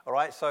All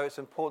right, so it's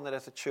important that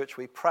as a church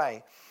we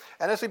pray.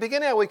 And as we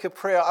begin our week of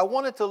prayer, I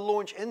wanted to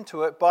launch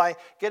into it by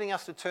getting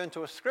us to turn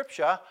to a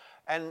scripture.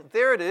 And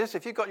there it is.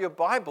 If you've got your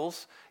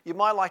Bibles, you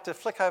might like to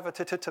flick over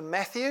to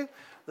Matthew,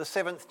 the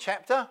 7th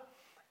chapter.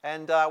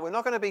 And we're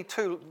not going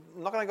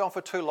to go on for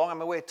too long.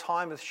 I'm aware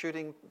time is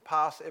shooting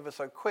past ever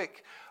so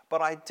quick.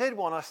 But I did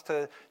want us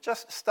to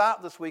just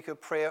start this week of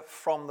prayer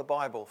from the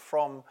Bible,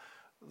 from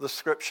the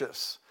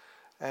scriptures.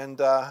 And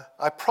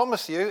I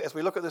promise you, as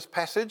we look at this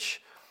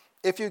passage,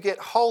 if you get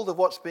hold of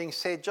what's being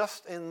said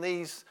just in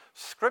these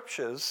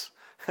scriptures,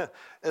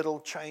 it'll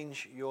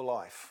change your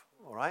life,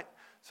 all right?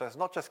 So it's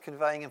not just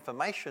conveying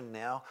information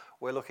now,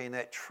 we're looking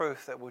at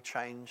truth that will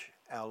change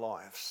our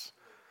lives.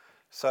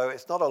 So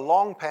it's not a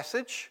long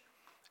passage,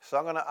 so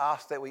I'm going to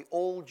ask that we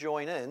all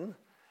join in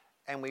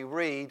and we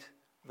read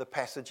the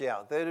passage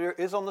out. There it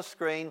is on the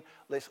screen.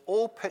 Let's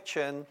all pitch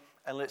in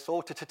and let's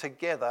all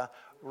together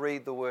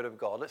read the word of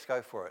God. Let's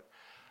go for it.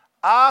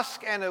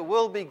 Ask and it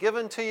will be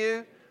given to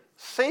you.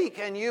 Seek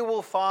and you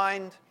will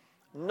find.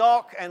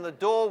 Knock and the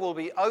door will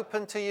be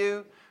open to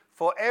you.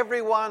 For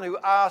everyone who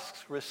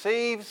asks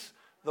receives.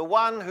 The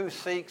one who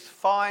seeks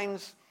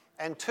finds.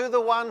 And to the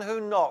one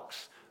who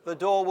knocks, the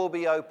door will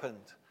be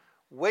opened.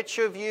 Which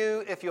of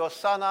you, if your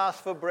son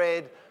asks for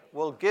bread,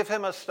 will give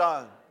him a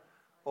stone?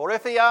 Or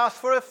if he asks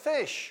for a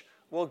fish,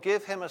 will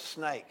give him a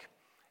snake?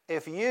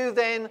 If you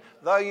then,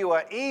 though you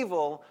are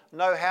evil,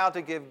 know how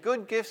to give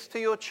good gifts to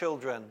your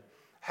children,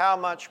 how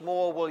much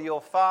more will your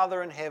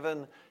Father in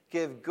heaven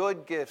give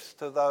good gifts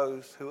to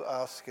those who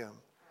ask him?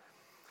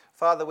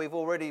 Father, we've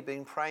already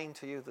been praying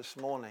to you this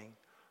morning,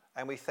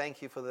 and we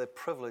thank you for the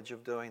privilege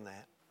of doing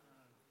that.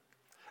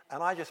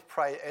 And I just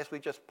pray, as we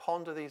just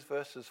ponder these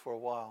verses for a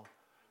while,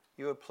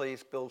 you would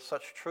please build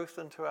such truth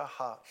into our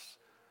hearts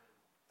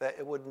that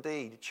it would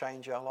indeed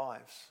change our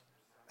lives,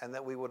 and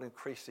that we would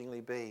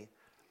increasingly be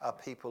a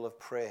people of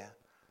prayer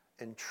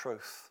in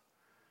truth.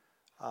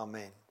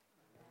 Amen.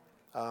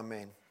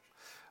 Amen.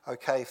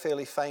 Okay,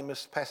 fairly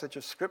famous passage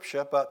of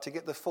scripture, but to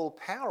get the full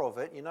power of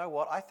it, you know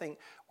what? I think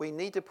we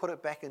need to put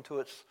it back into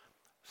its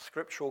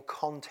scriptural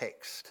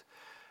context.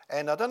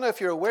 And I don't know if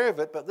you're aware of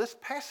it, but this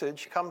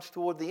passage comes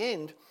toward the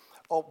end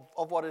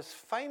of what is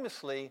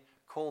famously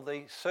called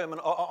the Sermon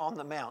on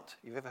the Mount.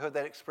 You've ever heard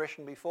that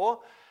expression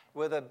before?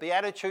 Where the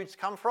Beatitudes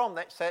come from.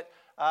 That's that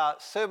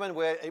sermon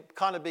where it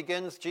kind of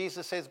begins.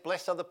 Jesus says,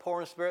 blessed are the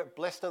poor in spirit,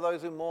 blessed are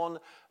those who mourn,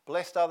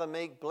 blessed are the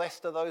meek,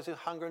 blessed are those who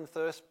hunger and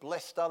thirst,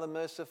 blessed are the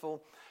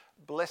merciful,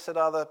 blessed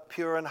are the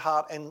pure in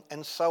heart,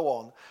 and so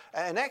on.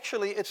 And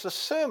actually, it's a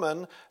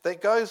sermon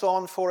that goes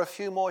on for a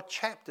few more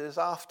chapters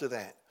after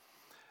that.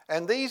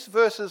 And these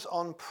verses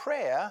on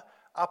prayer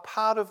are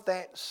part of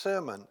that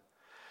sermon.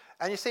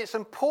 And you see, it's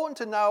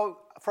important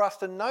for us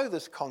to know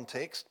this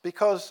context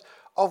because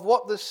of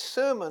what the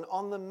Sermon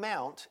on the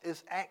Mount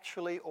is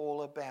actually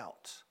all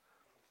about.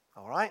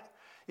 All right?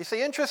 You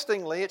see,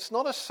 interestingly, it's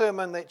not a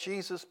sermon that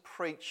Jesus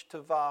preached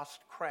to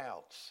vast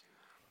crowds.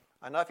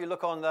 I know if you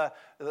look on the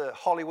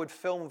Hollywood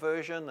film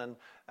version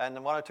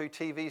and one or two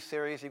TV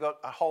series, you've got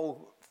a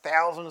whole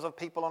thousands of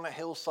people on a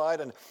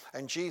hillside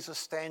and Jesus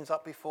stands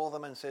up before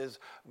them and says,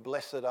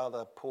 blessed are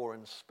the poor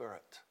in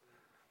spirit.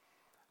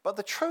 But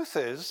the truth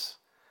is,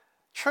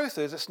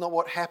 it's not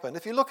what happened.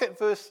 If you look at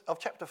verse of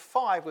chapter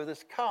 5 where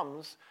this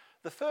comes,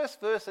 the first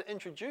verse that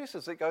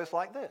introduces it goes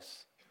like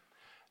this.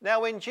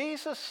 Now when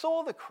Jesus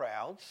saw the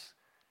crowds,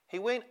 he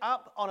went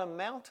up on a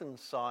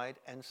mountainside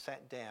and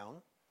sat down.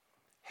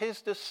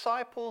 His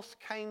disciples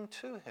came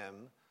to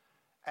him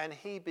and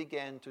he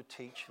began to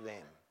teach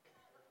them.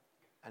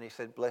 And he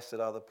said, blessed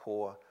are the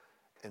poor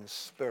in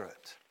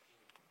spirit.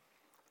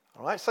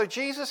 All right, so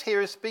Jesus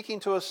here is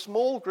speaking to a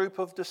small group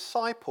of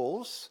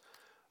disciples,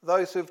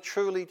 those who've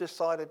truly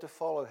decided to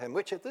follow him,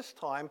 which at this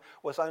time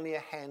was only a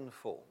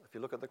handful. If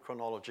you look at the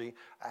chronology,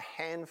 a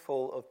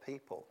handful of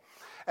people.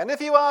 And if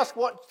you ask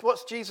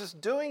what's Jesus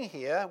doing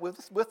here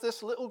with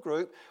this little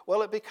group,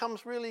 well, it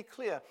becomes really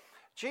clear.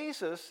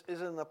 Jesus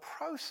is in the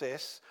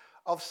process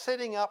of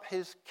setting up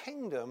his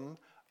kingdom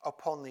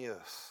upon the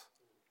earth.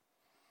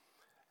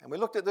 And we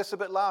looked at this a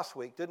bit last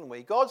week, didn't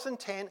we? God's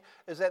intent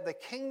is that the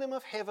kingdom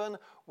of heaven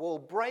will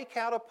break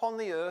out upon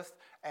the earth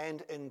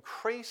and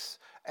increase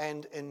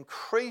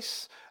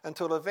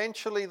until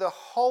eventually the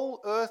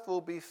whole earth will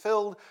be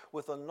filled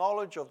with the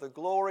knowledge of the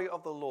glory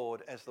of the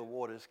Lord as the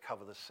waters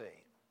cover the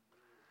sea.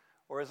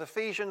 Or as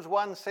Ephesians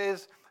 1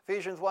 says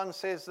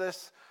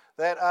this,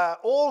 that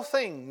all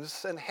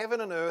things in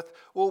heaven and earth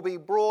will be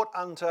brought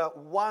unto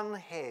one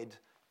head,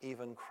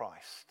 even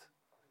Christ.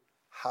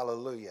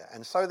 Hallelujah.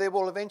 And so there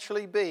will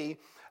eventually be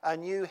a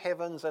new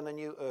heavens and a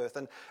new earth.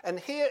 And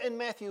here in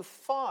Matthew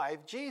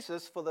 5,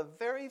 Jesus, for the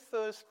very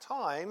first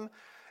time,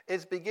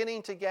 is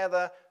beginning to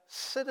gather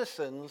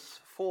citizens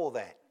for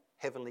that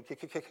heavenly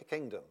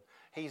kingdom.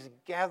 He's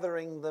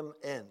gathering them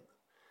in.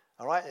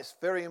 All right, it's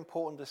very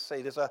important to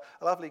see. There's a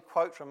lovely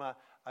quote from a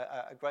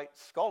great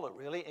scholar,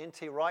 really,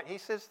 N.T. Wright. He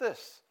says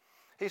this.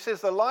 He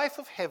says, the life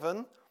of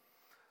heaven,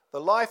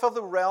 the life of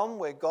the realm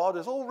where God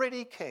is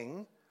already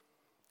king,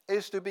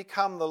 is to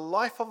become the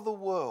life of the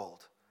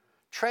world,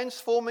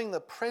 transforming the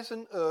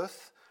present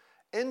earth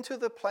into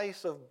the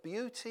place of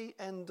beauty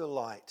and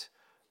delight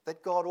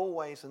that God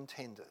always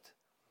intended.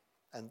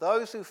 And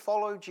those who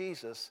follow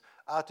Jesus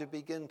are to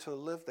begin to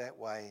live that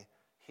way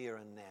here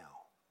and now.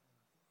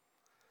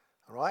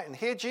 All right, and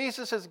here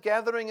Jesus is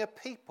gathering a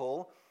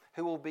people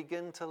who will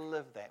begin to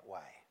live that way.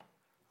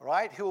 All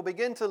right, who will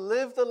begin to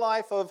live the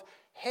life of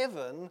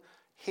heaven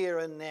here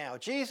and now.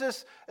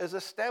 Jesus is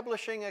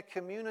establishing a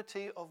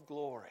community of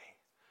glory.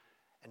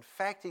 In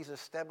fact, he's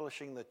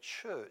establishing the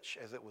church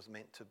as it was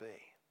meant to be.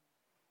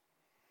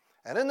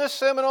 And in this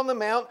Sermon on the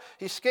Mount,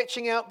 he's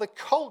sketching out the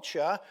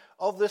culture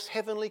of this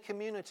heavenly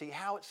community,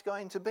 how it's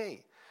going to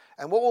be,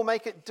 and what will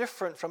make it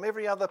different from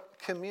every other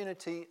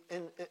community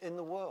in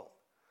the world.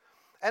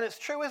 And it's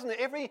true, isn't it?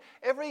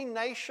 Every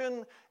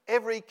nation,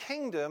 every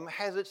kingdom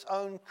has its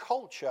own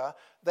culture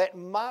that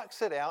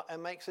marks it out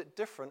and makes it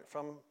different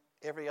from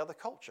every other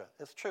culture.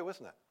 It's true,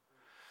 isn't it?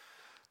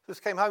 This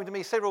came home to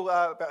me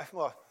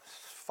about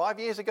 5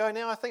 years ago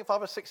now, I think,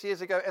 5 or 6 years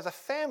ago. As a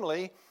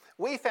family,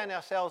 we found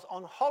ourselves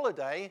on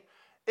holiday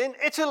in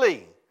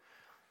Italy.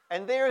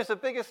 And there is the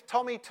biggest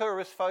Tommy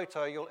tourist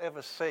photo you'll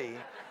ever see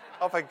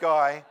of a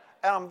guy.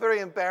 And I'm very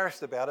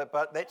embarrassed about it,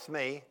 but that's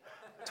me.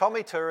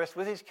 Tommy tourist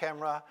with his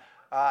camera,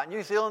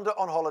 New Zealander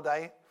on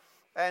holiday.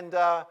 And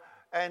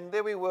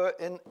there we were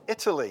in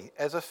Italy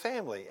as a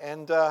family.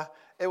 And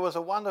it was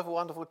a wonderful,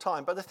 wonderful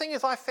time. But the thing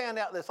is, I found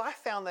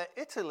that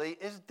Italy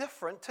is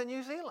different to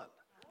New Zealand.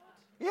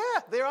 Yeah,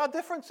 there are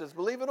differences,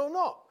 believe it or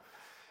not.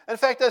 In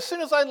fact, as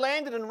soon as I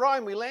landed in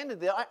Rome, we landed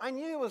there, I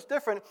knew it was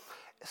different.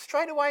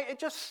 Straight away, it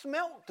just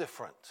smelled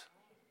different.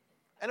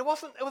 And it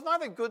was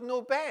neither good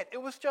nor bad.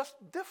 It was just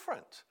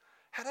different.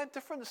 Had a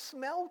different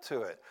smell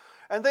to it.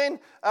 And then,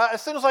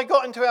 as soon as I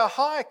got into our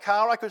hire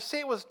car, I could see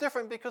it was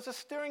different because the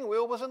steering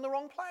wheel was in the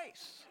wrong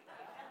place.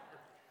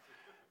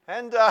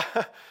 And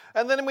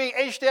then we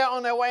edged out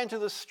on our way into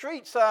the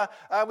streets.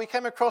 We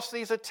came across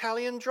these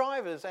Italian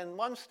drivers, and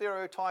one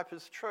stereotype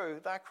is true: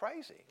 they're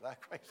crazy. They're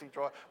crazy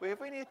drivers. We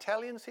have any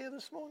Italians here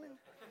this morning?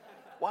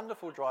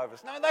 Wonderful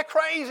drivers. No, they're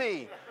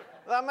crazy.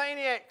 They're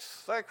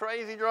maniacs. They're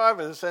crazy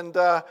drivers. And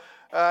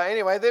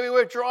anyway, there we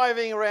were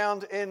driving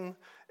around in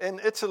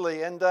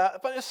Italy,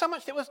 but there's so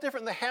much that was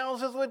different. The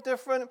houses were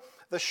different,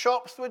 the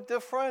shops were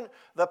different,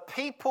 the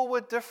people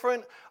were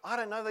different. I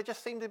don't know, they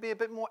just seemed to be a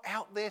bit more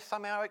out there,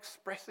 somehow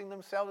expressing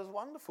themselves. As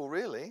wonderful,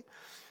 really.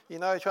 You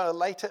know, trying to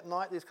late at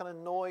night, there's kind of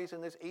noise,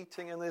 and there's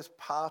eating, and there's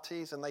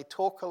parties, and they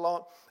talk a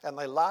lot, and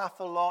they laugh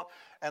a lot,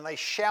 and they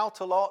shout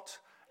a lot,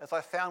 as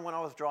I found when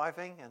I was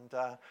driving. And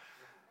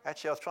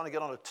actually, I was trying to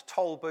get on a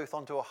toll booth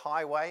onto a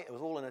highway. It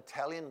was all in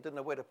Italian, didn't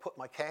know where to put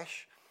my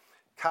cash.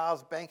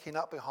 Cars banking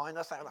up behind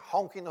us,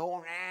 honking the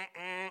horn,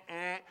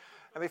 and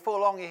before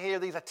long you hear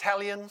these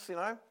Italians, you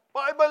know,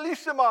 "Vai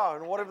bellissimo,"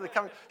 and whatever they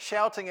come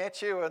shouting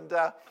at you, and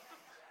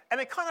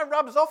it kind of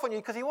rubs off on you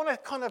because you want to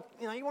kind of,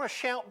 you know, you want to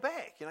shout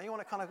back, you know, you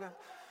want to kind of go,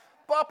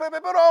 "Pape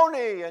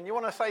pepperoni," and you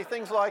want to say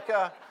things like,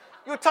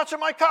 "You're touching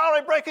my car,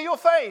 I break your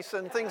face,"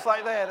 and things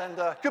like that, and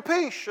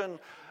capiche, and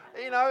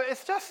you know,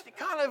 it's just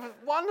kind of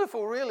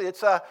wonderful, really.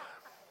 It's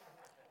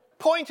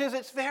point is,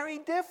 it's very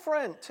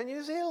different to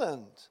New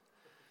Zealand.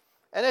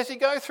 And as you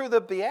go through the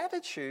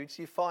Beatitudes,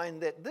 you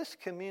find that this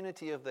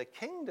community of the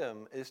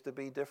kingdom is to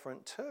be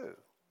different too.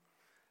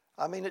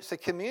 I mean, it's a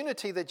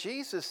community that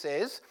Jesus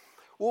says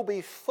will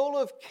be full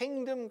of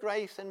kingdom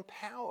grace and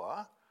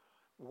power.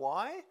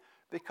 Why?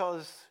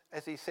 Because,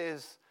 as he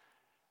says,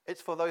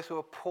 it's for those who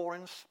are poor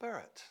in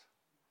spirit,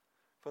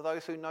 for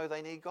those who know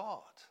they need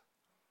God,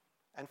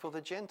 and for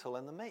the gentle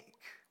and the meek.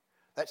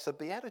 That's the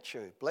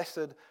Beatitude.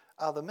 Blessed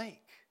are the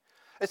meek.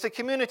 It's a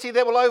community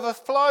that will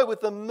overflow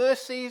with the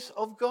mercies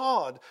of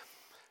God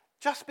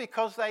just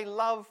because they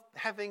love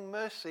having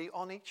mercy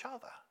on each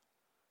other.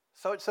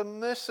 So it's a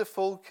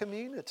merciful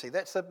community.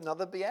 That's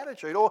another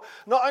beatitude. Or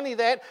not only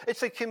that,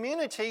 it's a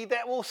community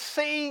that will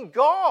see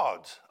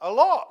God a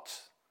lot.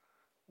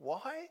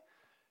 Why?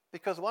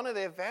 Because one of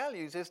their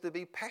values is to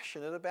be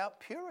passionate about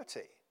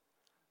purity.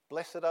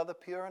 Blessed are the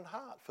pure in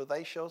heart, for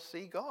they shall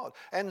see God.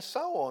 And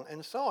so on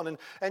and so on.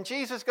 And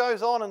Jesus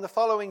goes on in the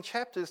following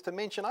chapters to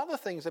mention other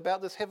things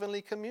about this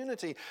heavenly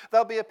community.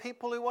 There'll be a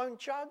people who won't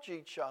judge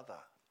each other.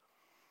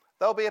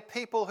 There'll be a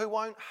people who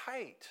won't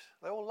hate.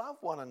 They will love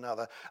one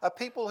another. A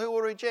people who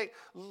will reject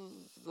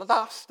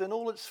lust in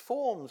all its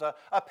forms.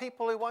 A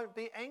people who won't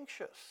be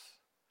anxious.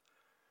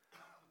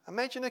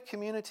 Imagine a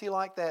community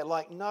like that,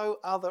 like no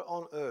other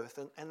on earth.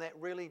 And that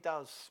really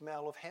does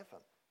smell of heaven.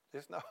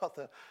 There's no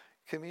other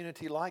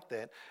community like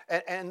that.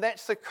 And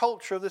that's the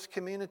culture of this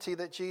community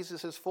that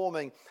Jesus is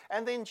forming.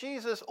 And then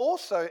Jesus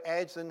also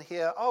adds in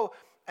here, oh,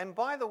 and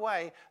by the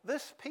way,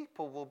 this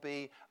people will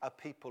be a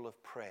people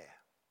of prayer.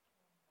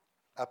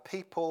 A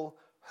people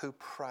who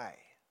pray.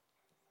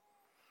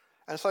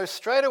 And so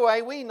straight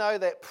away we know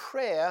that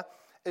prayer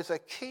is a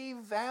key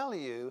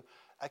value,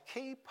 a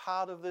key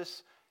part of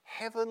this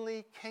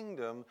heavenly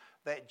kingdom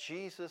that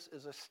Jesus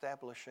is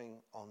establishing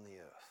on the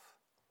earth.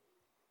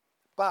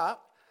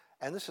 But,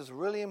 and this is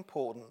really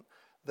important,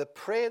 the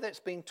prayer that's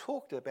been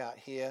talked about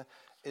here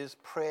is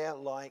prayer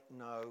like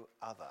no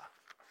other.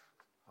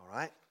 All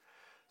right?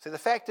 So the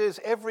fact is,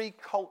 every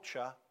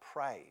culture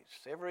prays.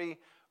 Every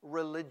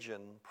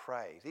religion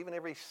prays. Even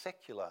every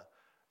secular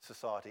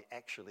society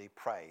actually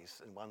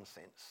prays in one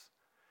sense.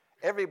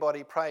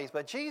 Everybody prays.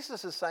 But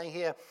Jesus is saying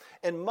here,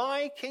 in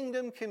my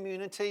kingdom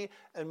community,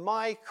 in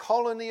my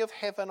colony of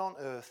heaven on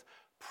earth,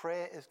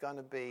 prayer is going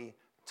to be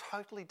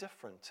totally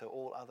different to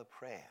all other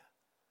prayer.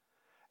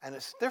 And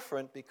it's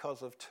different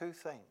because of two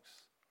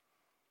things.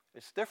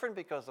 It's different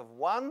because of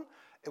one,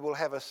 it will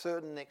have a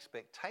certain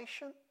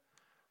expectation,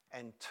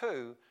 and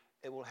two,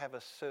 it will have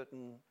a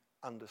certain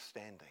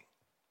understanding.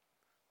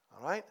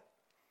 All right?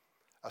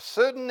 A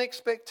certain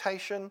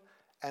expectation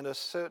and a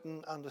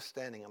certain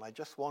understanding. And I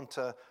just want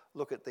to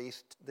look at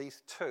these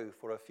two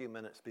for a few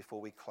minutes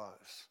before we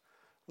close.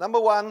 Number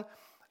one,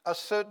 a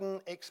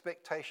certain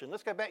expectation.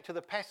 Let's go back to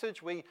the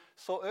passage we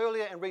saw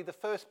earlier and read the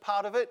first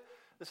part of it.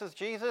 This is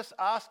Jesus,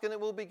 ask and it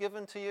will be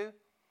given to you.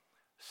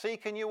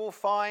 Seek and you will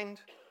find.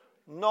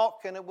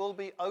 Knock and it will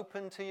be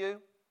open to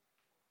you.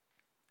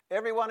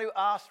 Everyone who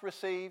asks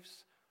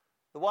receives.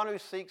 The one who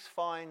seeks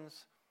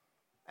finds.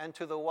 And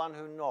to the one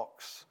who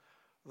knocks,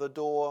 the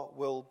door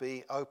will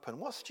be open.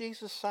 What's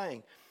Jesus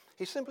saying?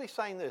 He's simply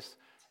saying this.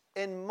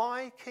 In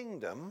my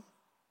kingdom,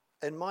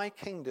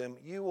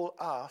 you will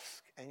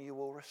ask and you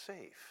will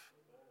receive.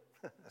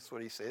 That's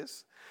what he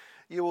says.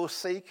 You will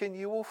seek and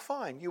you will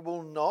find. You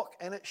will knock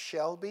and it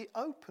shall be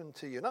open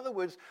to you. In other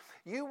words,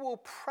 you will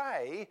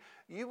pray,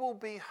 you will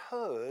be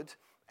heard,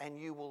 and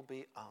you will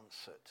be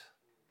answered.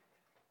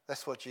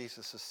 That's what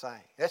Jesus is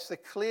saying. That's the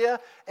clear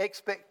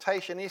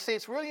expectation. You see,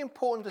 it's really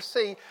important to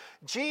see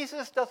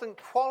Jesus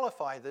doesn't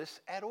qualify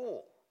this at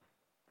all.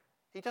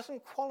 He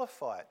doesn't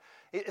qualify it.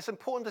 It's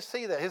important to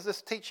see that. Here's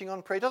this teaching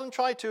on prayer. He doesn't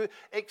try to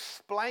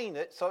explain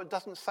it so it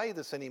doesn't say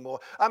this anymore.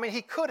 I mean,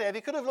 he could have.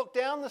 He could have looked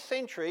down the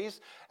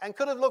centuries and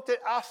could have looked at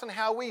us and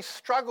how we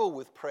struggle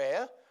with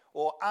prayer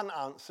or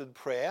unanswered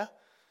prayer.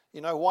 You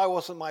know, why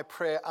wasn't my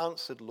prayer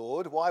answered,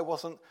 Lord? Why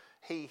wasn't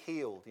he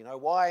healed? You know,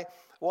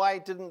 why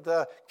didn't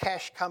the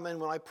cash come in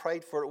when I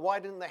prayed for it? Why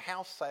didn't the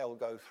house sale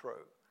go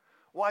through?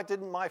 Why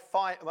didn't my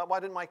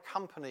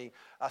company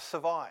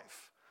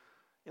survive?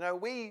 You know,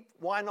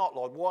 why not,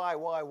 Lord?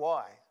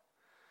 Why?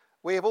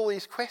 We have all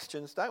these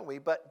questions, don't we?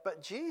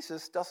 But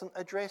Jesus doesn't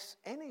address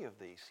any of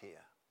these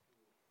here.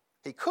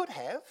 He could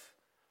have,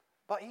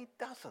 but he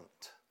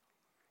doesn't.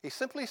 He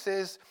simply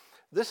says,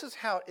 this is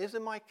how it is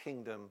in my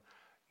kingdom.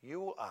 You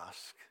will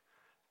ask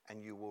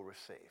and you will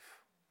receive.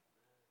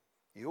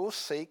 You will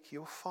seek,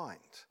 you'll find.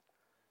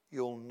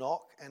 You'll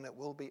knock and it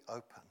will be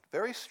open.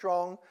 Very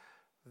strong,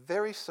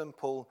 very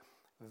simple,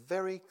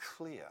 very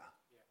clear.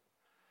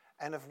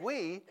 And if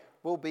we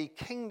will be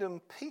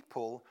kingdom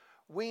people,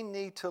 we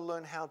need to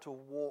learn how to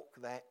walk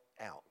that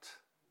out.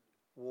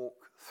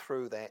 Walk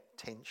through that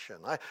tension.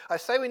 I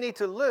say we need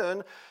to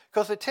learn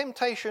because the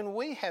temptation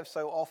we have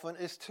so often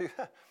is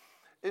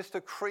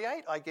to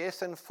create, I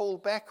guess, and fall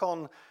back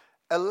on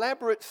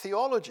elaborate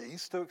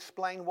theologies to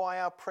explain why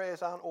our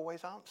prayers aren't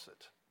always answered.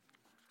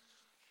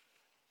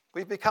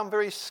 We've become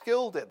very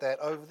skilled at that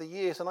over the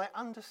years, and I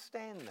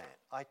understand that.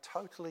 I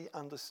totally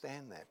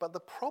understand that. But the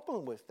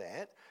problem with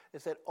that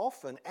is that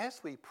often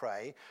as we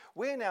pray,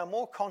 we're now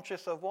more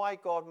conscious of why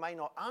God may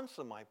not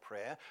answer my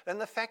prayer than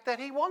the fact that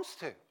he wants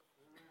to. In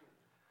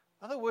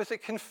other words,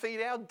 it can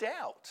feed our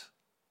doubt.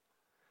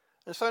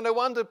 And so no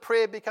wonder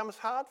prayer becomes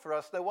hard for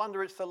us. No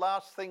wonder it's the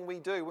last thing we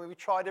do when we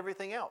tried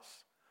everything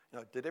else. You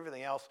know, did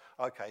everything else,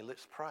 okay,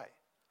 let's pray.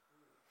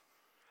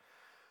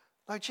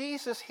 Now,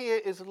 Jesus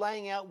here is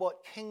laying out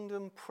what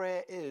kingdom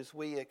prayer is.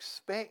 We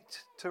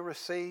expect to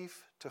receive,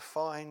 to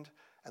find,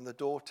 and the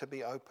door to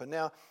be open.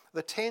 Now,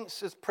 the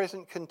tense is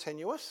present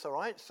continuous, all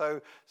right?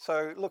 So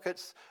look,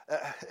 it's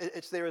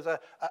there is a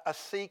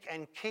seek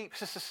and keep.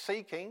 There's a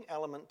seeking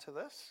element to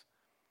this.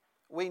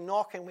 We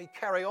knock and we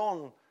carry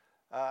on.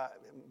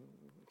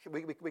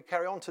 We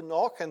carry on to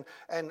knock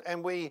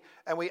and we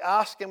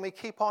ask and we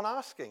keep on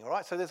asking, all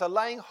right? So there's a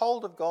laying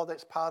hold of God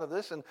that's part of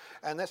this,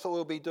 and that's what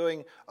we'll be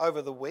doing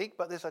over the week,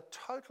 but there's a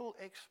total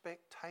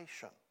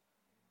expectation.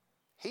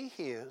 He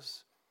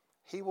hears,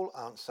 he will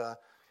answer.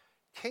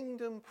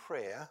 Kingdom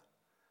prayer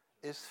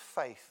is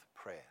faith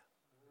prayer,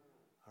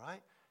 all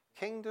right?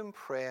 Kingdom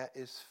prayer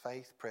is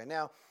faith prayer.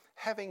 Now,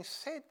 having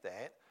said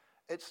that,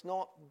 it's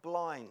not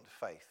blind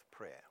faith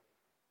prayer,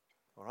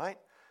 all right?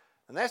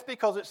 And that's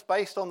because it's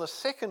based on the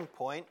second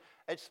point.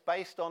 It's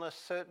based on a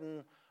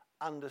certain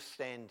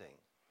understanding.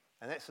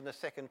 And that's in the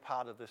second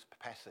part of this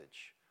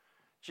passage.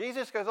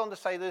 Jesus goes on to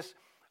say this,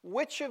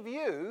 which of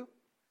you,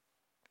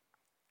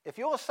 if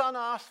your son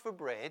asks for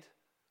bread,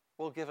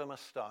 will give him a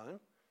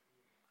stone?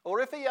 Or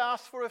if he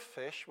asks for a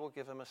fish, will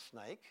give him a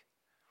snake?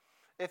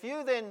 If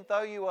you then,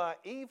 though you are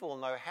evil,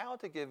 know how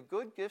to give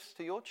good gifts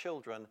to your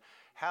children,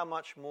 how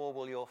much more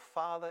will your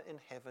Father in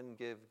heaven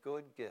give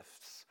good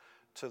gifts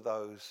to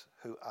those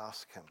who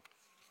ask him?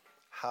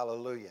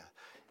 Hallelujah.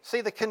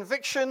 See, the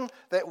conviction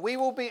that we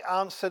will be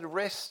answered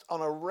rests on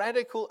a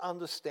radical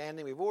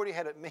understanding. We've already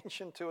had it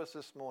mentioned to us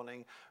this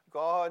morning.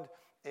 God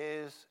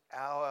is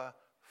our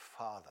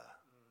Father.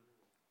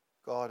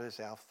 God is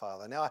our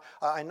Father. Now,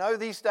 I know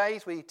these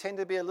days we tend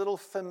to be a little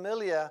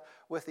familiar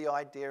with the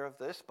idea of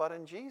this, but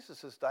in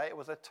Jesus' day it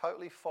was a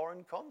totally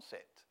foreign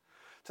concept.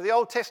 To the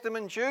Old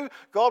Testament Jew,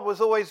 God was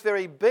always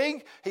very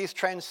big. He's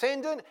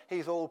transcendent.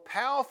 He's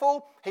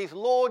all-powerful. He's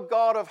Lord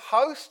God of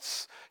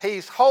hosts.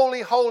 He's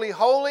holy, holy,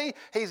 holy.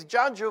 He's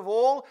judge of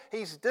all.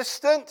 He's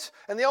distant.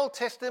 In the Old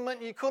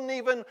Testament, you couldn't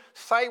even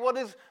say what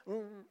his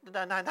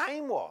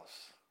name was.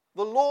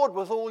 The Lord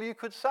was all you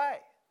could say.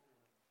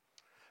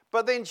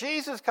 But then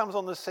Jesus comes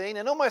on the scene,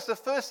 and almost the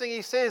first thing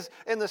he says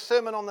in the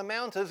Sermon on the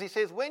Mount is, he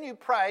says, when you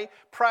pray,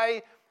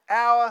 pray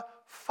our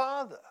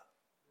Father.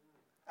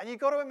 And you've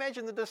got to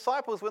imagine the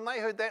disciples, when they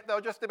heard that, they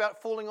were just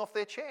about falling off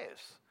their chairs.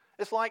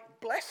 It's like,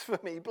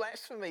 blasphemy,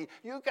 blasphemy.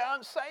 You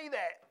can't say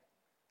that.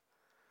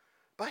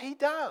 But he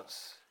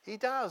does. He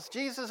does.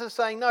 Jesus is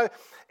saying, no,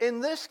 in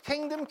this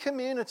kingdom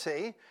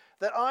community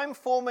that I'm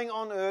forming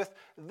on earth,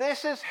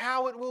 this is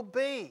how it will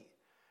be.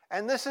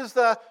 And this is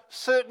the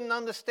certain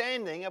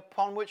understanding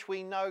upon which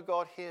we know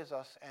God hears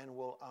us and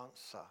will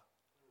answer.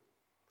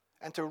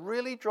 And to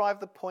really drive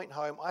the point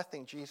home, I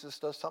think Jesus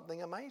does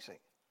something amazing.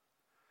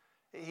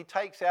 He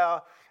takes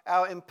our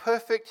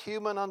imperfect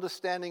human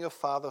understanding of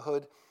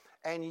fatherhood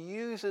and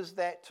uses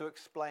that to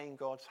explain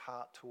God's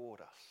heart toward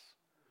us.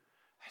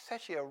 It's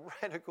actually a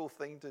radical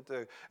thing to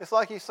do. It's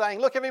like he's saying,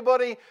 look,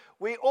 everybody,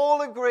 we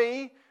all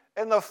agree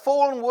in the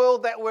fallen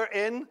world that we're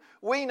in,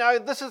 we know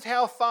this is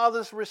how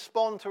fathers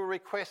respond to a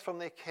request from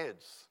their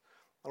kids.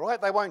 All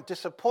right? They won't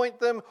disappoint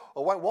them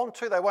or won't want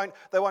to.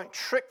 They won't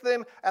trick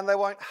them and they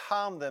won't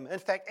harm them. In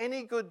fact,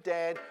 any good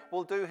dad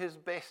will do his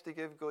best to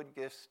give good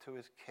gifts to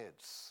his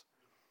kids.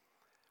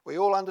 We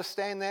all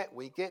understand that,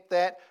 we get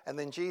that, and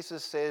then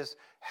Jesus says,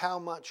 how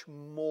much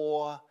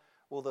more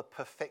will the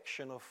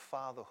perfection of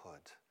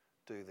fatherhood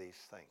do these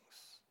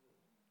things?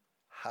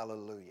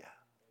 Hallelujah.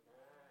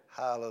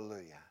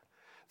 Hallelujah.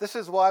 This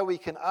is why we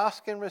can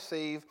ask and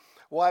receive,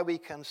 why we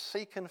can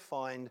seek and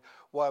find,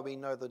 why we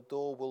know the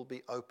door will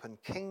be open.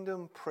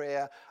 Kingdom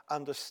prayer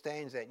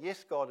understands that.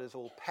 Yes, God is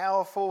all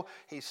powerful.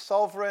 He's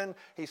sovereign.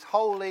 He's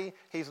holy.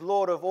 He's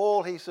Lord of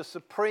all. He's the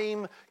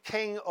supreme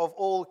King of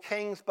all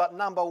kings. But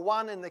number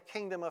one in the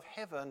kingdom of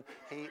heaven,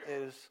 he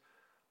is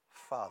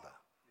Father.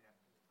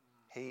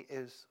 He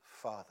is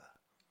Father.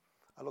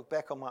 I look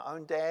back on my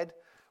own dad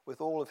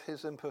with all of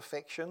his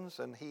imperfections,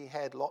 and he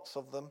had lots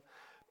of them.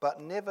 But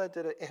never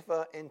did it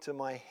ever enter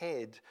my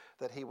head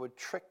that he would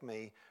trick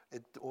me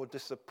or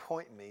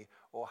disappoint me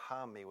or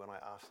harm me when I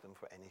asked him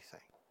for anything.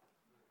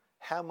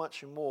 How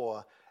much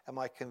more am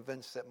I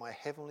convinced that my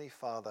Heavenly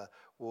Father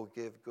will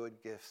give good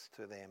gifts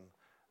to them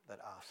that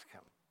ask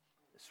him?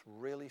 It's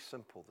really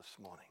simple this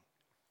morning.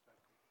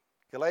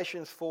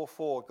 Galatians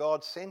 4:4,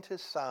 God sent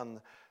his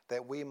Son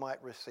that we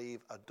might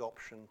receive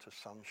adoption to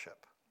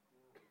sonship.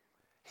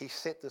 He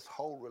set this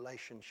whole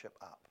relationship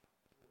up.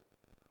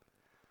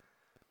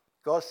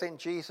 God sent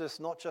Jesus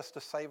not just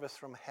to save us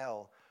from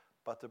hell,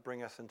 but to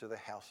bring us into the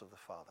house of the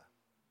Father.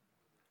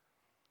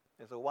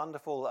 There's a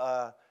wonderful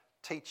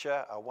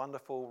teacher, a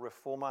wonderful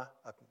reformer,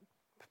 a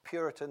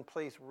Puritan.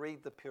 Please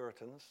read the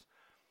Puritans.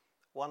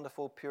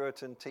 Wonderful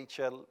Puritan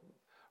teacher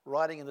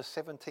writing in the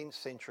 17th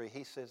century.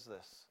 He says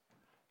this.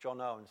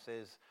 John Owen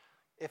says,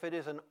 if it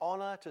is an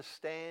honor to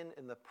stand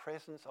in the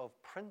presence of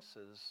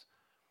princes,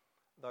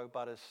 though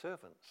but as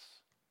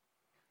servants,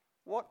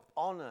 what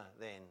honor,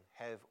 then,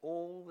 have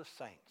all the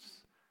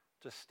saints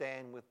to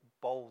stand with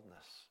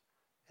boldness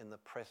in the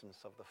presence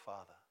of the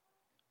Father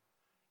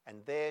and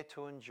there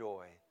to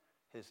enjoy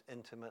his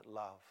intimate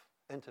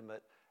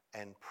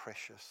and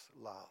precious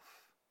love?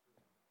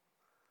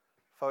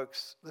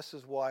 Folks, this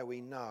is why we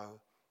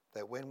know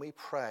that when we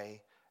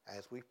pray,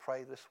 as we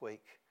pray this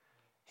week,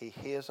 he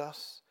hears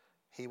us,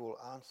 he will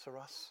answer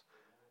us.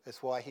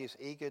 It's why he is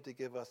eager to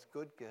give us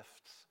good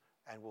gifts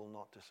and will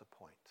not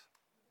disappoint.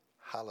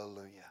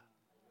 Hallelujah.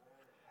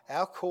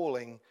 Our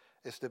calling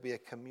is to be a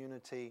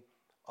community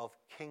of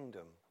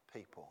kingdom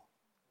people.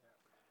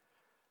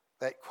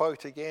 That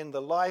quote again,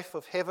 the life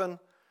of heaven,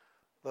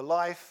 the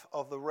life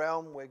of the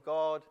realm where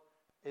God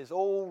is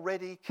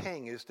already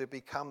king, is to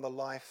become the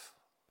life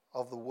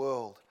of the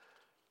world,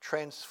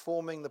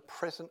 transforming the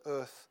present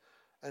earth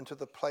into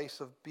the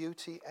place of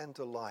beauty and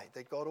delight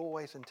that God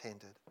always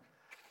intended.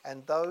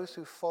 And those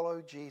who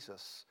follow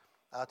Jesus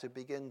are to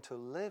begin to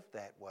live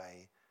that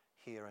way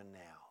here and now.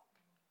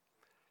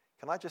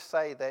 Can I just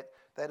say that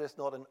that is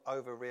not an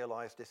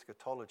over-realized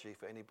eschatology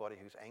for anybody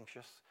who's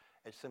anxious.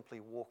 It's simply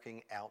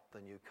walking out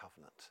the new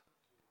covenant.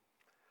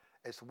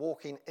 It's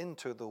walking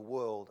into the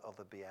world of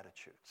the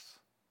Beatitudes.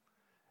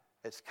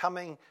 It's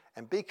coming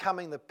and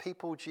becoming the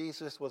people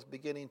Jesus was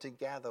beginning to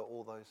gather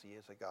all those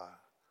years ago.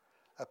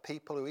 A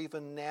people who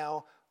even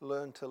now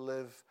learn to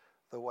live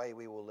the way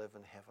we will live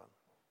in heaven.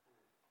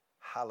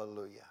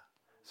 Hallelujah.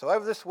 So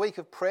over this week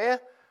of prayer,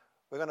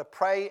 we're going to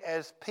pray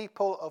as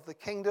people of the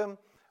kingdom.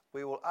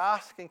 We will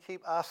ask and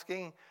keep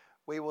asking.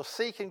 We will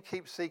seek and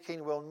keep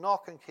seeking. We'll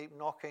knock and keep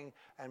knocking,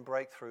 and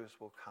breakthroughs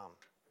will come.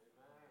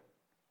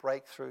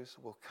 Amen. Breakthroughs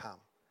will come.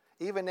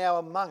 Even now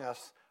among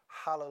us,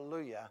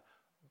 hallelujah,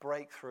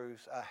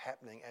 breakthroughs are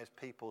happening as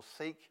people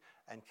seek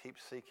and keep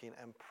seeking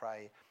and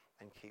pray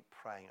and keep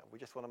praying. We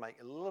just want to make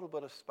a little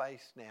bit of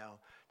space now,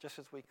 just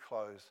as we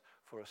close,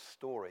 for a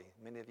story.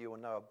 Many of you will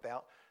know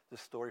about the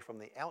story from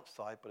the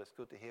outside, but it's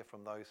good to hear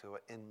from those who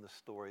are in the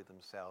story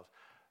themselves.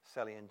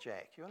 Sally and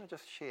Jack, you want to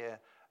just share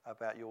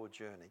about your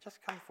journey?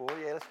 Just come forward.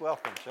 Yeah, let's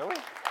welcome, shall we?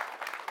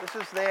 This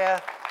is their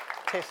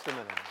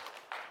testimony.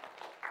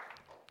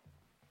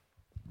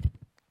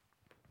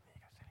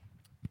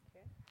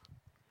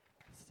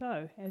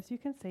 So, as you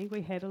can see,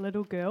 we had a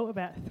little girl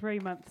about 3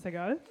 months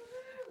ago.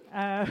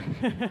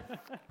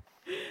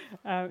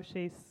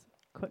 She's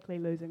quickly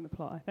losing the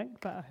plot, I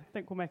think, but I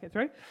think we'll make it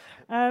through.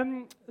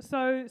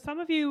 So some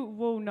of you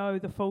will know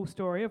the full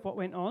story of what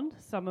went on.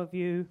 Some of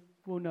you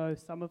will know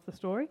some of the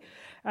story.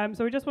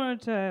 So we just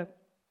wanted to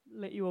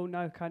let you all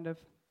know kind of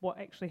what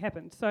actually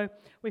happened. So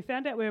we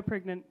found out we were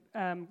pregnant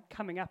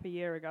coming up a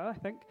year ago, I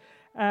think,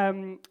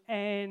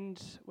 and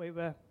we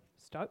were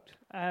stoked.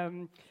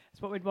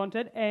 It's what we'd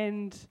wanted.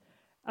 And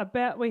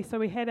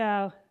we had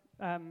our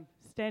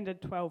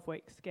standard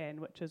 12-week scan,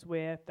 which is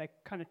where they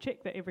kind of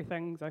check that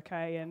everything's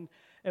okay, and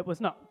it was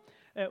not.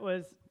 It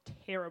was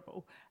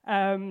terrible.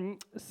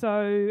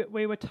 So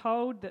we were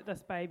told that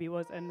this baby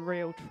was in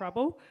real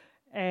trouble,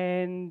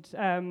 and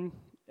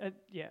it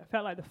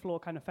felt like the floor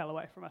kind of fell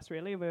away from us,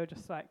 really. We were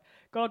just like,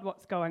 God,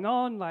 what's going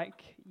on?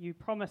 Like, you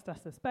promised us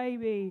this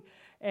baby,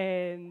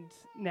 and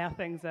now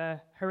things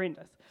are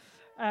horrendous.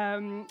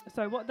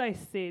 So what they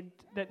said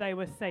that they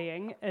were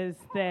seeing is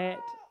that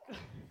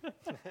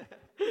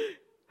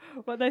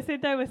what they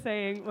said they were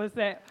saying was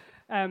that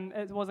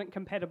it wasn't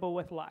compatible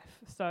with life.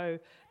 So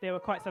there were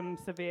quite some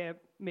severe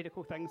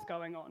medical things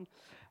going on.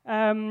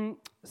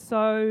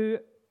 So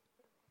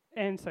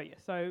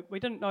we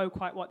didn't know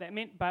quite what that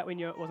meant, but we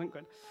knew it wasn't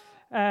good.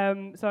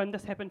 And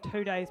this happened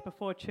 2 days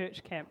before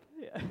church camp.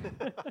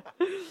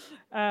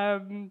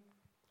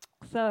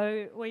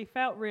 So we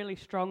felt really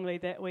strongly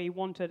that we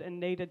wanted and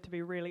needed to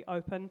be really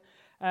open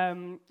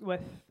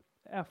with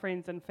our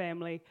friends and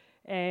family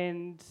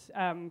and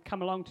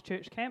come along to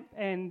church camp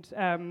and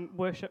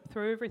worship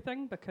through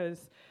everything,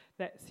 because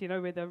that's,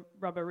 where the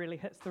rubber really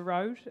hits the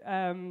road.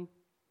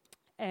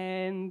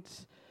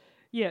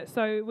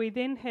 So we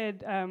then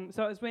had,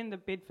 so it was when the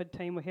Bedford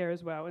team were here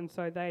as well, and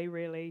so they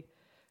really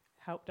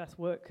helped us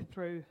work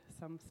through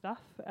some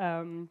stuff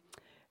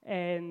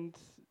and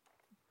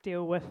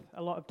deal with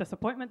a lot of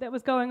disappointment that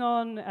was going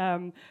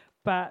on,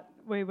 but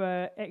we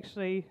were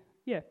actually,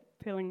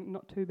 feeling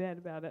not too bad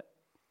about it,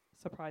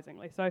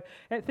 surprisingly. So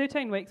at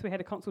 13 weeks, we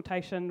had a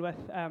consultation with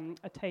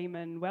a team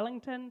in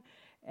Wellington,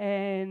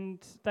 and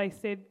they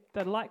said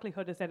the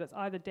likelihood is that it's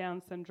either Down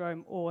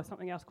syndrome or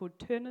something else called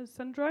Turner's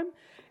syndrome,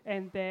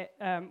 and that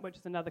which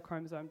is another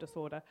chromosome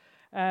disorder.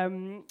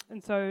 And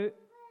so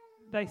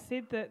they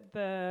said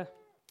that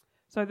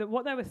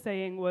what they were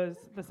seeing was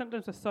the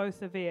symptoms were so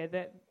severe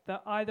that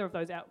either of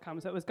those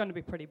outcomes, it was going to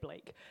be pretty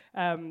bleak.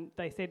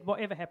 They said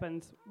whatever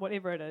happens,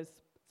 whatever it is,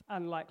 it's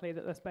unlikely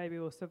that this baby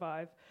will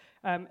survive,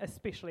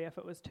 especially if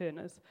it was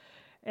Turner's.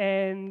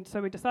 And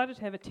so we decided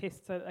to have a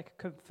test so that they could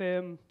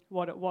confirm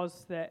what it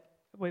was that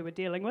we were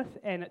dealing with,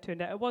 and it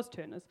turned out it was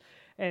Turner's.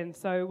 And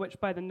so, which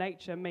by the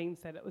nature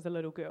means that it was a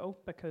little girl,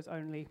 because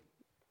only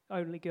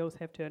girls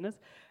have Turner's.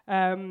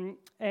 They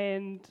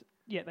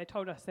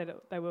told us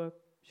that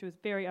she was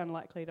very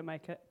unlikely to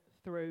make it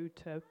through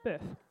to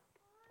birth.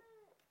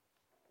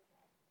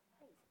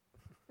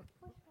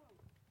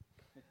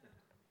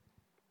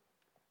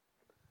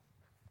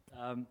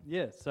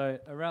 So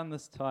around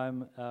this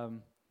time,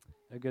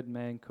 a good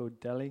man called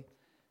Deli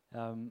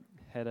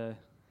had a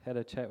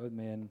chat with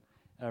me and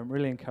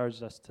really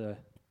encouraged us to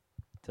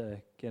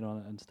get on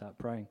it and start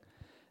praying.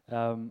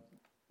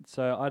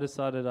 So I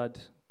decided I'd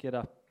get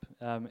up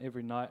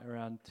every night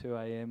around 2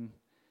 a.m.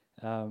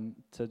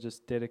 To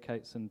just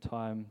dedicate some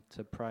time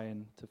to pray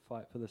and to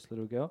fight for this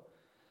little girl.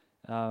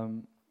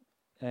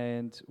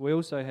 And we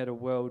also had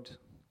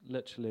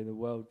literally the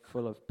world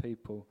full of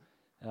people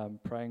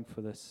praying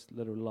for this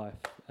little life,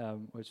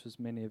 which was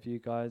many of you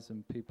guys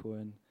and people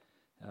in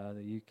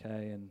the UK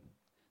and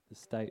the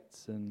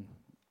States and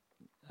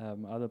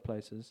other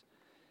places.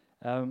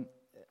 So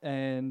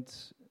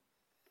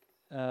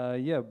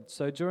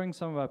during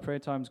some of our prayer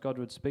times, God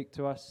would speak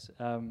to us.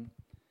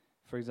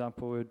 For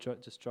example, we were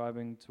just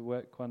driving to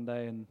work one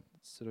day, and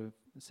sort of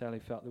Sally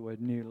felt the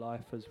word new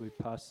life as we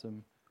passed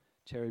some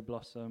cherry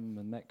blossom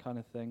and that kind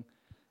of thing.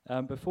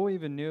 Before we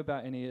even knew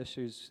about any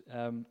issues,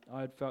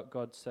 I had felt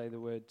God say the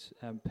word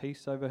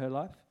peace over her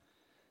life.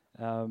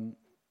 I'd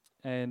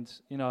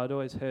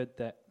always heard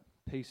that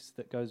peace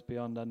that goes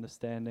beyond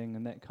understanding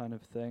and that kind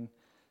of thing,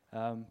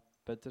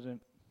 but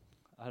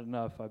I don't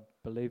know if I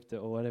believed it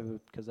or whatever,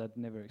 because I'd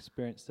never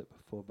experienced it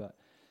before. But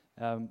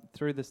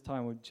through this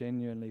time, we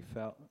genuinely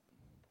felt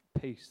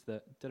peace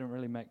that didn't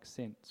really make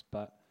sense,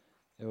 but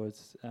it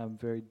was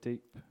very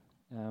deep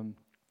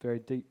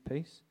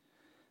peace.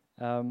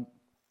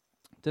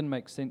 Didn't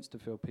make sense to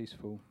feel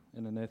peaceful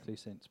in an earthly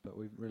sense, but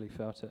we really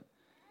felt it.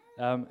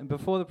 And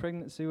before the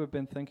pregnancy, we've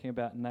been thinking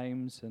about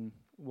names and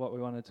what we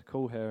wanted to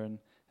call her, and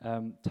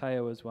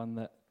Taya was one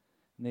that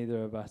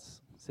neither of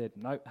us said,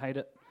 nope, hate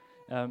it.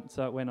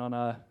 So it went on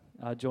our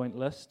joint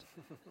list.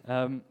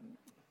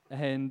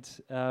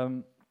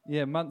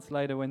 Months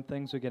later when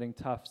things were getting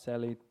tough,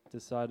 Sally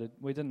decided,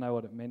 we didn't know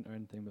what it meant or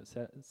anything, but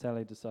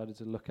Sally decided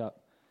to look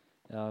up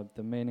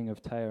the meaning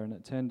of Taya, and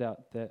it turned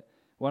out that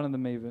one of the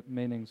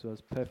meanings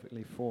was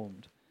perfectly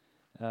formed.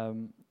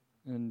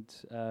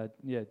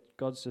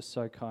 God's just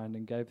so kind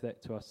and gave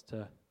that to us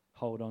to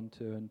hold on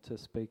to and to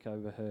speak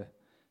over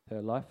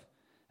her life.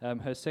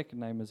 Her second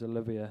name is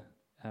Olivia,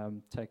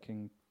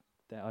 taking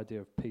that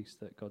idea of peace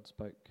that God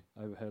spoke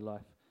over her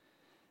life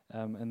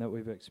and that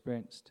we've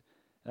experienced.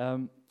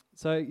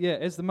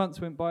 As the months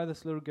went by,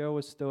 this little girl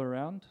was still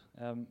around,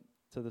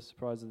 to the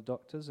surprise of the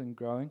doctors, and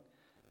growing.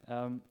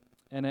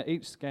 And at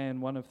each scan,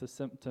 one of the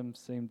symptoms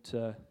seemed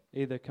to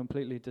either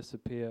completely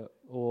disappear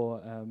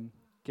or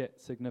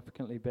get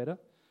significantly better.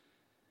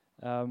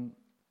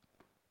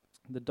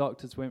 The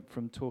doctors went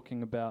from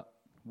talking about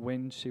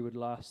when she would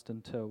last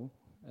until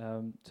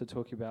to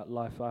talking about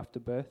life after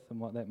birth and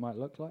what that might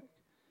look like.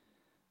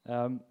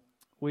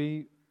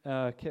 We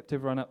kept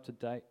everyone up to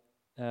date,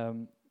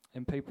 and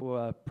people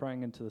were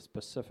praying into the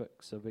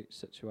specifics of each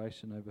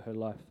situation over her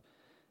life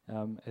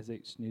as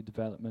each new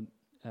development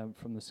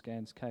from the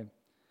scans came.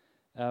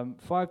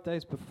 5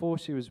 days before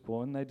she was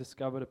born, they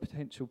discovered a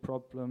potential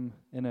problem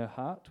in her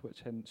heart,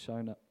 which hadn't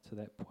shown up to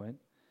that point.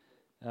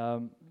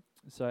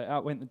 So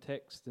out went the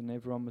text, and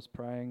everyone was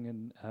praying,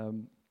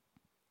 and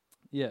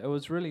it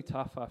was really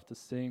tough after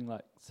seeing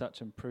like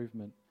such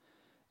improvement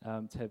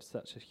to have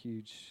such a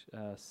huge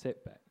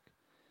setback.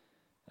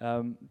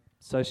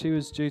 So she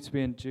was due to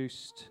be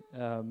induced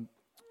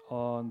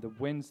on the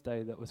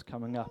Wednesday that was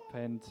coming up,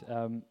 and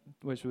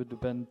which would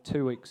have been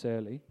 2 weeks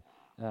early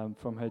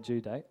from her due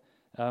date.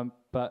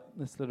 But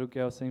this little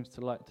girl seems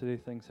to like to do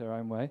things her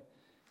own way,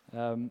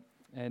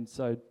 and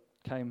so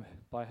came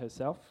by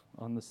herself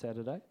on the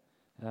Saturday,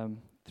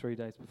 3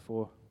 days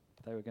before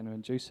they were going to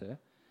induce her,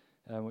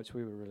 which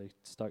we were really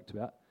stoked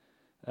about.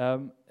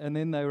 And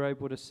then they were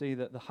able to see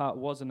that the heart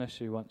was an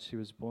issue once she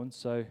was born.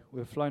 So we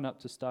were flown up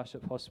to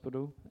Starship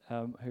Hospital,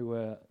 who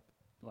were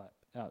like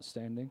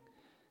outstanding.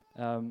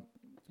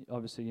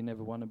 Obviously, you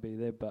never want to be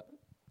there, but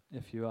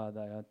if you are,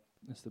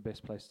 it's the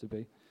best place to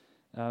be.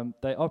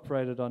 They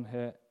operated on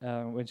her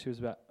when she was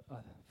about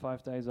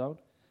 5 days old,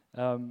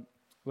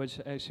 which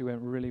actually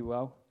went really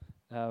well.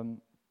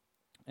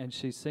 And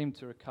she seemed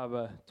to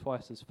recover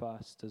twice as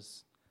fast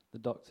as the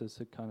doctors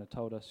had kind of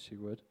told us she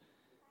would.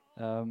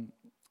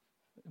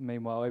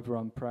 Meanwhile,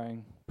 everyone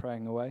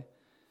praying away.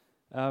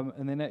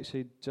 And then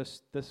actually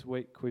just this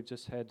week we've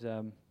just had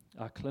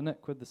our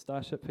clinic with the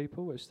Starship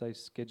people, which they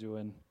schedule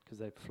in because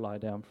they fly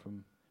down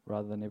from,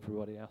 rather than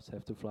everybody else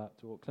have to fly up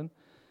to Auckland.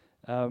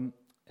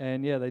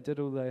 They did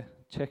all their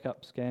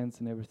checkup scans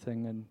and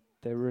everything, and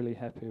they're really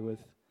happy with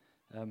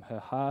her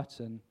heart,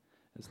 and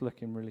it's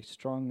looking really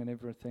strong, and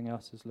everything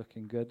else is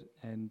looking good.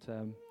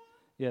 And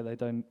they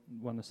don't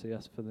want to see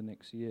us for the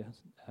next year.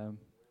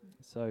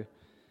 So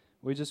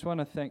we just want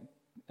to thank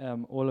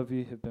all of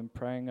you who've been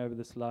praying over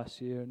this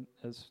last year, and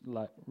it's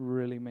like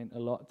really meant a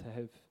lot to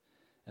have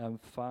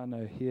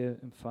whānau here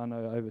and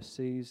whānau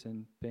overseas,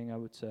 and being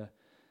able to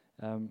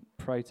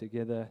pray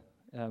together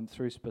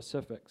through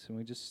specifics. And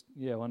we just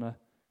want to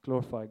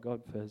glorify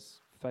God for his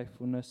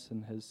faithfulness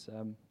and his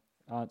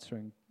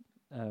answering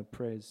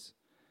prayers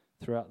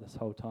throughout this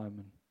whole time,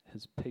 and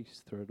his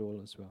peace through it all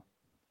as well.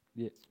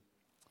 Yeah.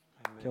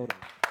 Amen. Kia ora.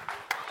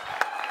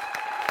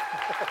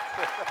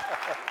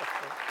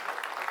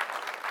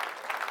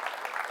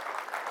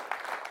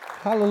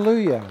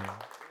 Hallelujah.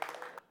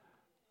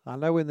 I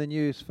know when the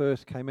news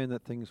first came in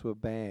that things were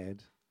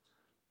bad,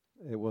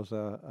 it was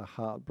a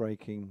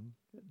heartbreaking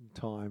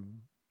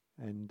time,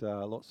 and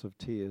lots of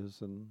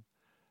tears, and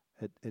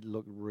it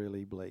looked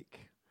really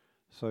bleak.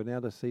 So now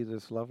to see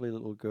this lovely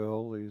little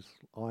girl whose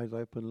eyes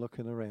open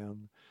looking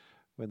around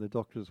when the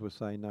doctors were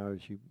saying, no,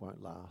 she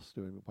won't last,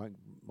 and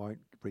won't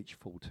reach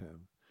full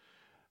term.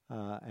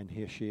 And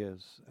here she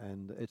is,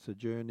 and it's a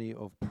journey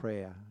of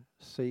prayer.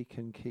 Seek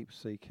and keep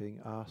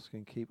seeking, ask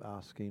and keep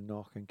asking,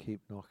 knock and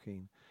keep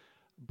knocking.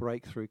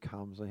 Breakthrough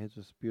comes, and here's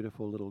this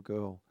beautiful little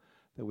girl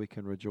that we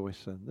can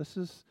rejoice in. This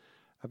is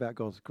about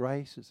God's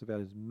grace, it's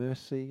about his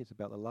mercy, it's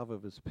about the love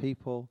of his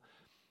people.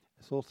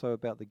 It's also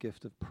about the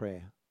gift of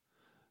prayer.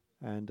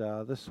 And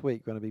this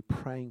week we're going to be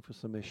praying for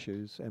some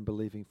issues and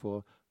believing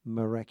for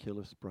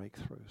miraculous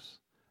breakthroughs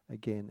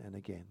again and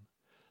again.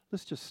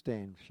 Let's just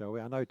stand, shall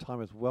we? I know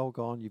time is well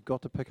gone. You've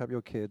got to pick up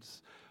your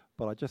kids.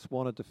 But I just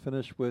wanted to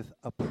finish with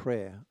a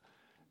prayer.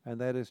 And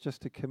that is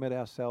just to commit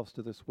ourselves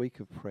to this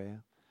week of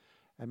prayer.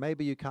 And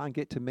maybe you can't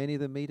get to many of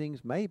the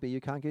meetings. Maybe you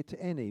can't get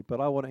to any.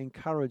 But I want to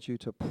encourage you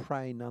to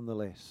pray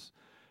nonetheless.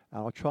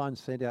 And I'll try and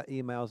send out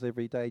emails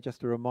every day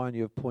just to remind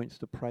you of points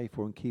to pray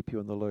for and keep you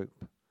in the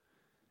loop.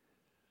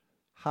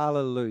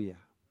 Hallelujah.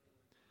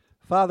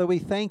 Father, we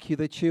thank you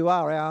that you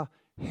are our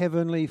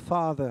Heavenly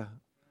Father.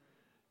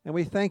 And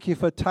we thank you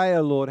for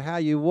Taya, Lord, how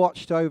you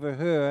watched over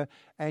her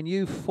and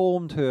you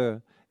formed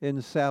her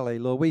in Sally,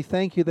 Lord. We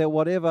thank you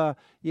that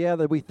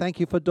that we thank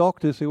you for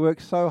doctors who work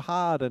so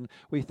hard, and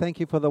we thank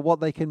you for what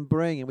they can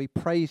bring, and we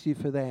praise you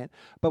for that.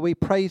 But we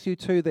praise you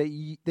too that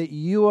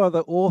you are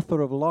the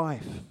author of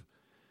life,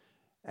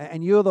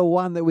 and you're the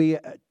one that we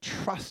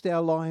trust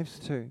our lives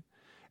to.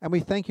 And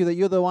we thank you that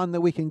you're the one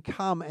that we can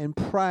come and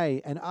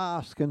pray and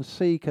ask and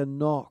seek and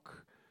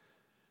knock.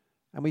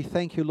 And we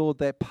thank you, Lord,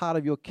 that part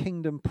of your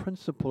kingdom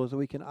principle is that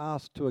we can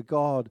ask to a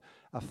God,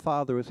 a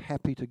Father who is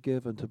happy to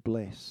give and to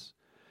bless.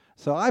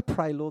 So I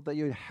pray, Lord, that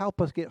you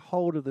help us get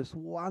hold of this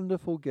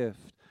wonderful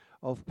gift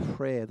of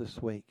prayer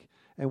this week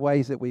in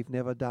ways that we've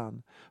never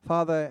done.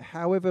 Father,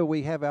 however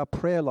we have our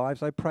prayer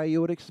lives, I pray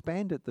you would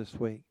expand it this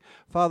week.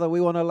 Father,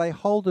 we want to lay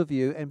hold of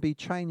you and be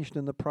changed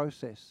in the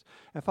process.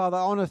 And Father,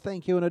 I want to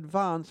thank you in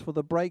advance for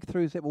the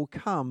breakthroughs that will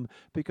come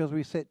because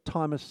we set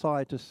time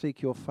aside to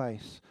seek your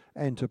face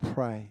and to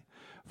pray.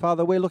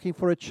 Father, we're looking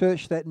for a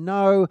church that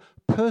no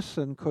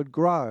person could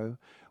grow.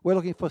 We're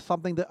looking for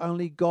something that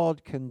only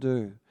God can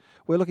do.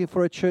 We're looking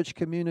for a church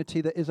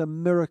community that is a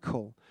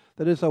miracle,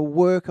 that is a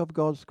work of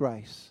God's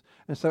grace.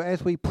 And so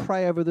as we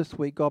pray over this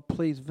week, God,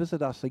 please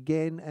visit us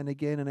again and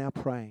again in our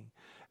praying.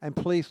 And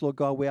please, Lord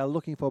God, we are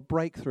looking for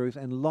breakthroughs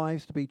and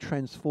lives to be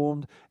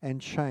transformed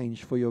and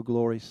changed for your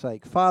glory's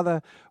sake.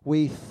 Father,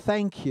 we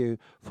thank you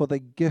for the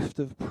gift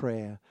of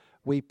prayer.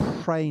 We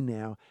pray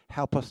now,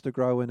 help us to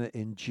grow in it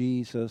in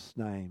Jesus'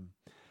 name.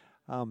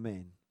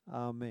 Amen.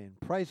 Amen.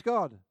 Praise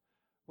God.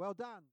 Well done.